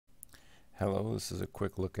Hello, this is a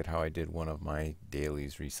quick look at how I did one of my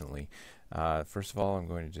dailies recently. First of all, I'm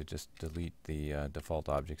going to just delete the default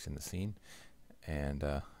objects in the scene, and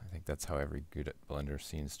I think that's how every good Blender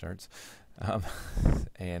scene starts. Um,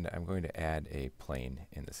 and I'm going to add a plane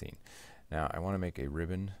in the scene. Now I want to make a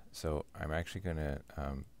ribbon, so I'm actually going to,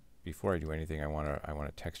 before I do anything, I want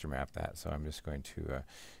to texture map that. So I'm just going to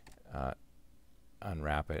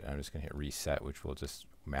unwrap it. I'm just going to hit reset, which will just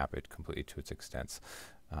map it completely to its extents.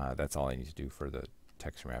 That's all I need to do for the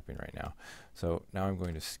texture mapping right now. So now I'm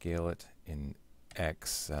going to scale it in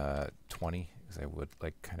X 20 because I would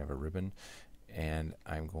like kind of a ribbon, and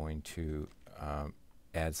I'm going to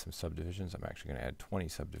add some subdivisions. I'm actually going to add 20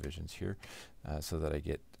 subdivisions here so that I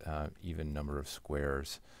get even number of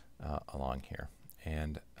squares along here.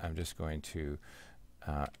 And I'm just going to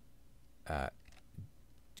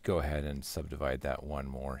go ahead and subdivide that one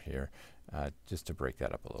more here just to break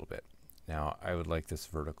that up a little bit. Now I would like this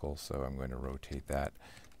vertical, so I'm going to rotate that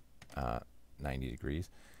 90 degrees.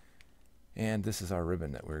 And this is our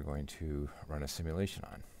ribbon that we're going to run a simulation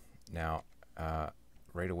on. Now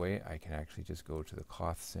right away I can actually just go to the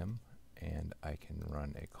cloth sim and I can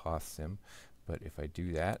run a cloth sim, but if I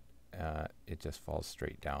do that it just falls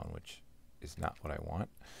straight down, which is not what I want.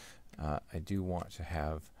 I do want to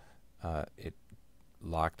have it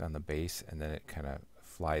locked on the base, and then it kind of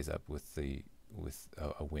flies up with a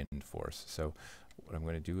wind force. So what I'm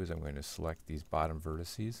going to do is I'm going to select these bottom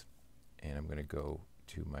vertices, and I'm going to go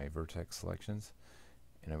to my vertex selections,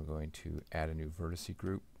 and I'm going to add a new vertice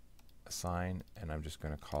group, assign, and I'm just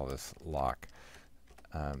going to call this lock,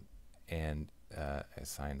 and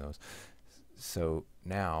assign those. So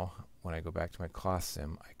now when I go back to my cloth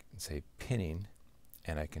sim, I can say pinning,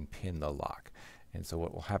 and I can pin the lock. And so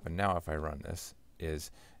what will happen now if I run this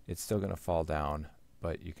is it's still going to fall down,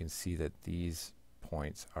 but you can see that these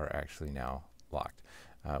points are actually now locked,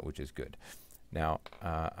 which is good. Now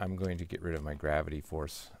I'm going to get rid of my gravity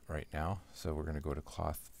force right now, so we're going to go to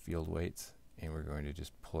cloth field weights, and we're going to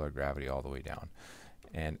just pull our gravity all the way down.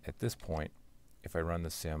 And at this point, if I run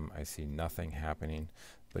the sim, I see nothing happening,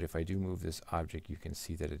 but if I do move this object, you can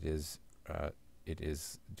see that it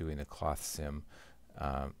is doing the cloth sim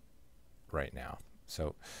right now.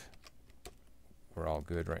 So we're all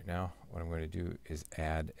good right now. What I'm going to do is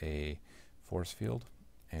add a force field,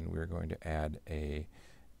 and we're going to add a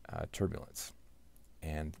turbulence.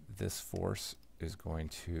 And this force is going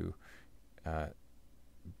to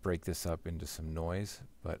break this up into some noise,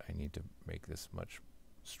 but I need to make this much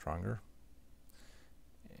stronger.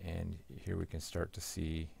 And here we can start to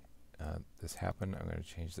see this happen. I'm going to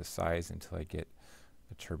change the size until I get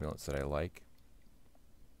a turbulence that I like.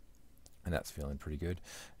 And that's feeling pretty good.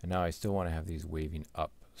 And now I still want to have these waving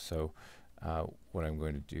up. So what I'm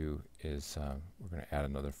going to do is we're going to add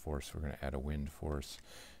another force. We're going to add a wind force,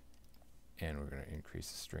 and we're going to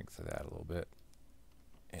increase the strength of that a little bit.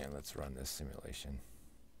 And let's run this simulation.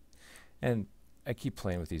 And I keep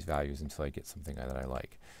playing with these values until I get something that I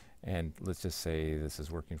like. And let's just say this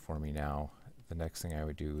is working for me now. The next thing I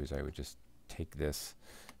would do is I would just take this,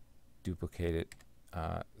 duplicate it,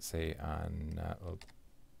 say on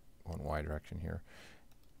one Y direction here,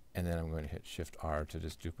 and then I'm going to hit Shift R to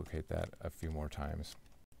just duplicate that a few more times.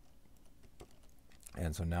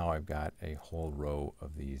 And so now I've got a whole row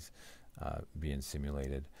of these being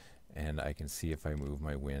simulated, and I can see if I move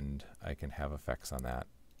my wind, I can have effects on that,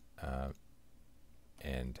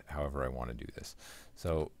 and however I want to do this.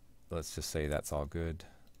 So let's just say that's all good.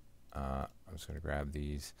 I'm just going to grab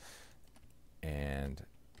these, and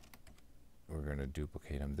we're going to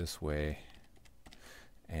duplicate them this way.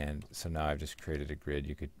 And so now I've just created a grid.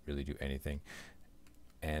 You could really do anything.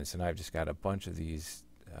 And so now I've just got a bunch of these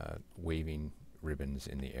waving ribbons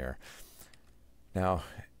in the air. Now,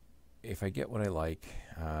 if I get what I like,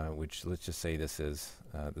 which let's just say this is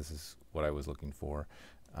what I was looking for,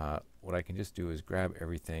 what I can just do is grab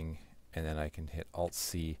everything, and then I can hit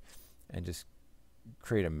Alt-C and just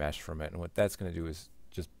create a mesh from it. And what that's going to do is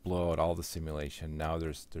just blow out all the simulation. Now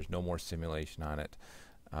there's no more simulation on it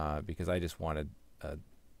because I just wanted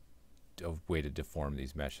a way to deform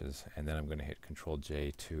these meshes, and then I'm going to hit Control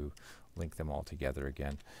J to link them all together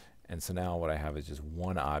again. And so now what I have is just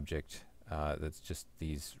one object that's just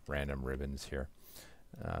these random ribbons here.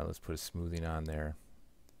 Let's put a smoothing on there,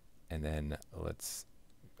 and then let's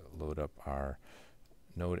load up our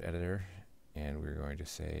node editor, and we're going to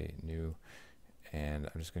say new, and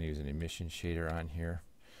I'm just going to use an emission shader on here.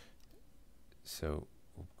 So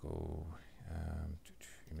we'll go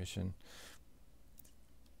emission.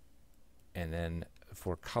 And then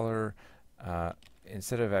for color,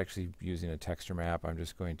 instead of actually using a texture map, I'm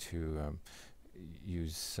just going to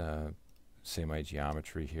use say my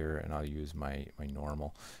geometry here, and I'll use my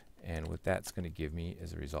normal. And what that's going to give me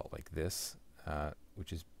is a result like this,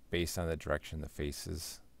 which is based on the direction the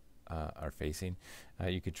faces are facing.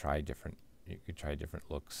 You could try different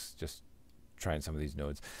looks, just trying some of these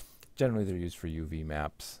nodes. Generally, they're used for UV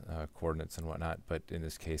maps, coordinates, and whatnot. But in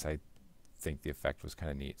this case, I think the effect was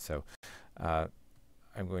kind of neat. So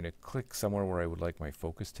I'm going to click somewhere where I would like my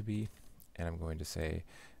focus to be, and I'm going to say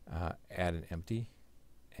add an empty,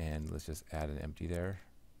 and let's just add an empty there.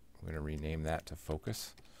 I'm going to rename that to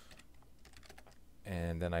focus.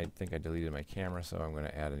 And then I think I deleted my camera, so I'm going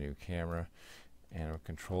to add a new camera, and I'll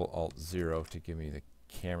Control-Alt-0 to give me the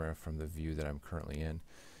camera from the view that I'm currently in.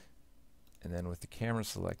 And then with the camera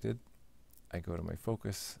selected, I go to my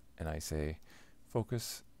focus and I say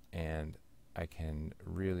focus, and I can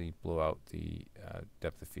really blow out the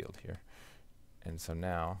depth of field here. And so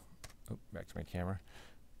now, back to my camera,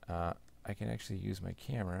 I can actually use my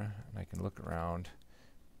camera and I can look around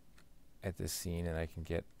at this scene and I can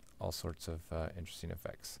get all sorts of interesting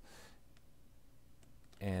effects.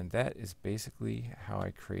 And that is basically how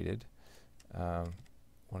I created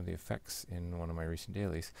one of the effects in one of my recent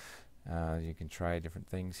dailies. You can try different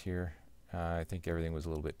things here. I think everything was a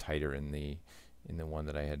little bit tighter in the one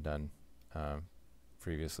that I had done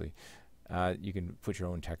previously. You can put your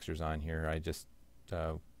own textures on here. I just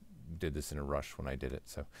did this in a rush when I did it.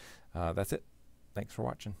 So that's it. Thanks for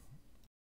watching.